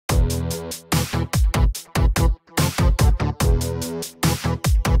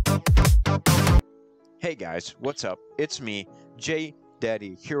Hey guys, what's up? It's me, J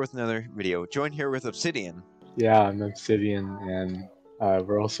Daddy, here with another video. Joined here with Obsidian. Yeah, I'm Obsidian, and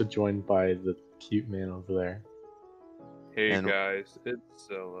we're also joined by the cute man over there. Hey And- guys, it's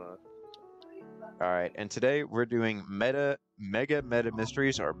Zilla. Alright, and today we're doing mega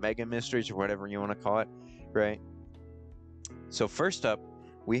mysteries, or mega mysteries, or whatever you want to call it, right? So first up,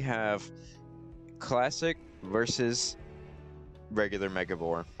 we have classic versus regular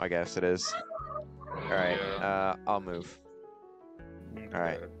Megavore, I guess it is. Alright, I'll move.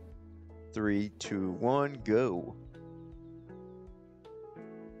 Alright. 3, 2, 1, go.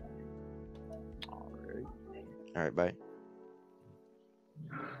 Alright, bye.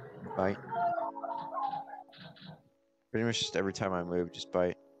 Bite. Pretty much just every time I move, just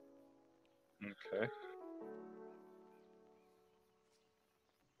bite. Okay.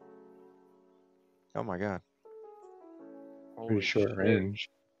 Oh my god. Pretty Holy short shit. range.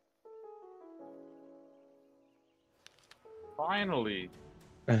 Finally.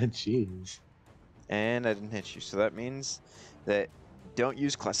 Jeez. And I didn't hit you, so that means that don't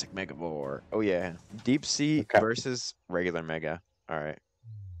use classic Megavore. Oh yeah. Deep Sea Okay. versus regular Mega. Alright.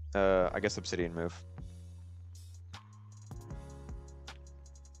 I guess Obsidian move.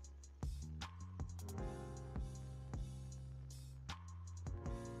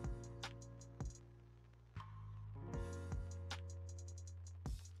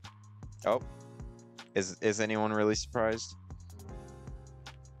 Oh. Is anyone really surprised?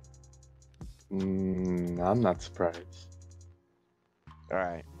 I'm not surprised.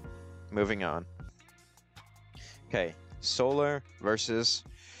 Alright. Moving on. Okay. Solar versus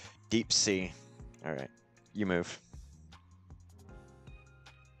Deep Sea. Alright. You move.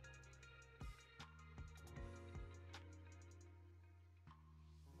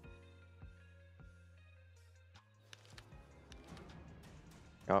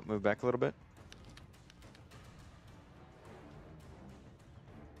 Oh, move back a little bit.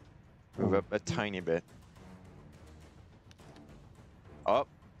 Move up a tiny bit. Up.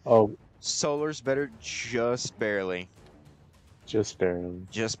 Oh, Solar's better just barely. just barely.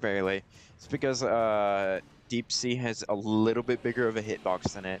 Just barely. It's because Deep Sea has a little bit bigger of a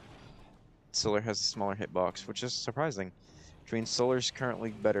hitbox than it. Solar has a smaller hitbox, which is surprising. Which means Solar's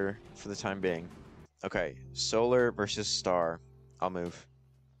currently better for the time being. Okay, Solar versus Star. I'll move.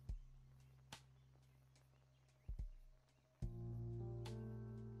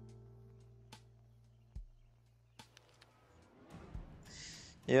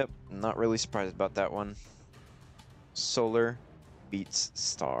 Yep, not really surprised about that one. Solar beats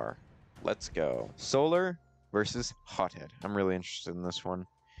Star. Let's go. Solar versus Hothead. I'm really interested in this one.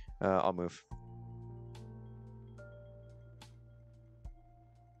 I'll move.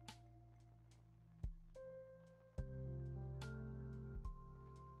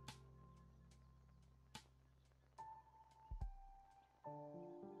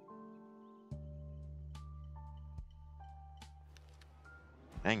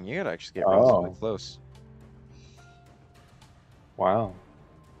 Dang, you gotta actually get relatively close. Wow.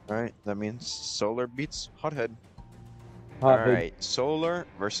 Alright, that means Solar beats Hothead. Hothead. Alright, Solar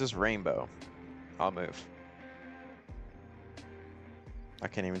versus Rainbow. I'll move. I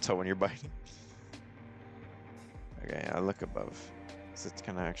can't even tell when you're biting. Okay, I look above. So it's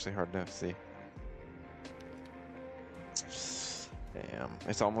kind of actually hard to see. Damn,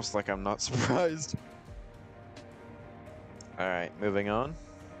 it's almost like I'm not surprised. Alright, moving on.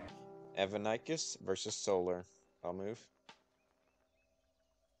 Evanicus versus Solar. I'll move.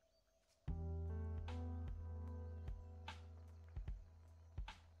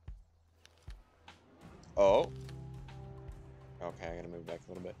 Oh. Okay, I gotta move back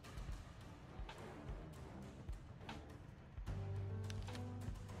a little bit.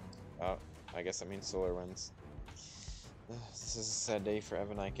 Oh, I guess that means Solar wins. This is a sad day for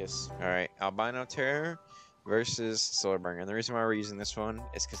Evanicus. Alright, Albino Terror versus Solarbringer. And the reason why we're using this one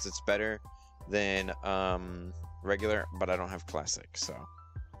is because it's better than regular, but I don't have classic, so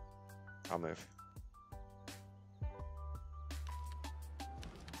I'll move.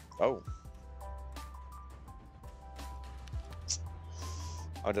 Oh.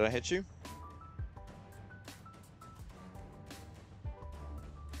 Oh, did I hit you?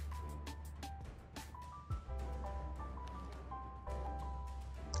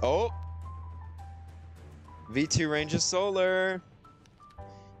 Oh! V2 ranges Solar!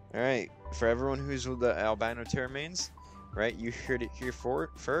 Alright, for everyone who's with the Albino Terror mains, right, you heard it here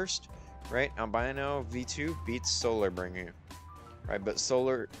first, right? Albino V2 beats Solar Bringer. Right, but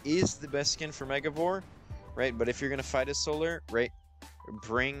Solar is the best skin for Megavore, right? But if you're gonna fight a Solar, right,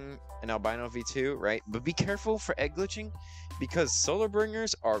 bring an Albino V2, right? But be careful for egg glitching, because Solar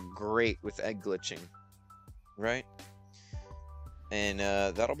Bringers are great with egg glitching. right? And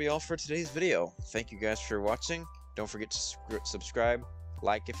that'll be all for today's video. Thank you guys for watching. Don't forget to subscribe,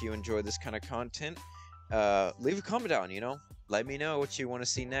 like if you enjoy this kind of content. Leave a comment down, you know? Let me know what you want to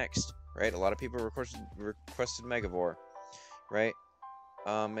see next, right? A lot of people requested Megavore, right?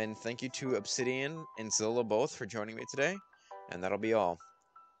 And thank you to Obsidian and Zilla both for joining me today. And that'll be all.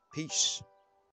 Peace.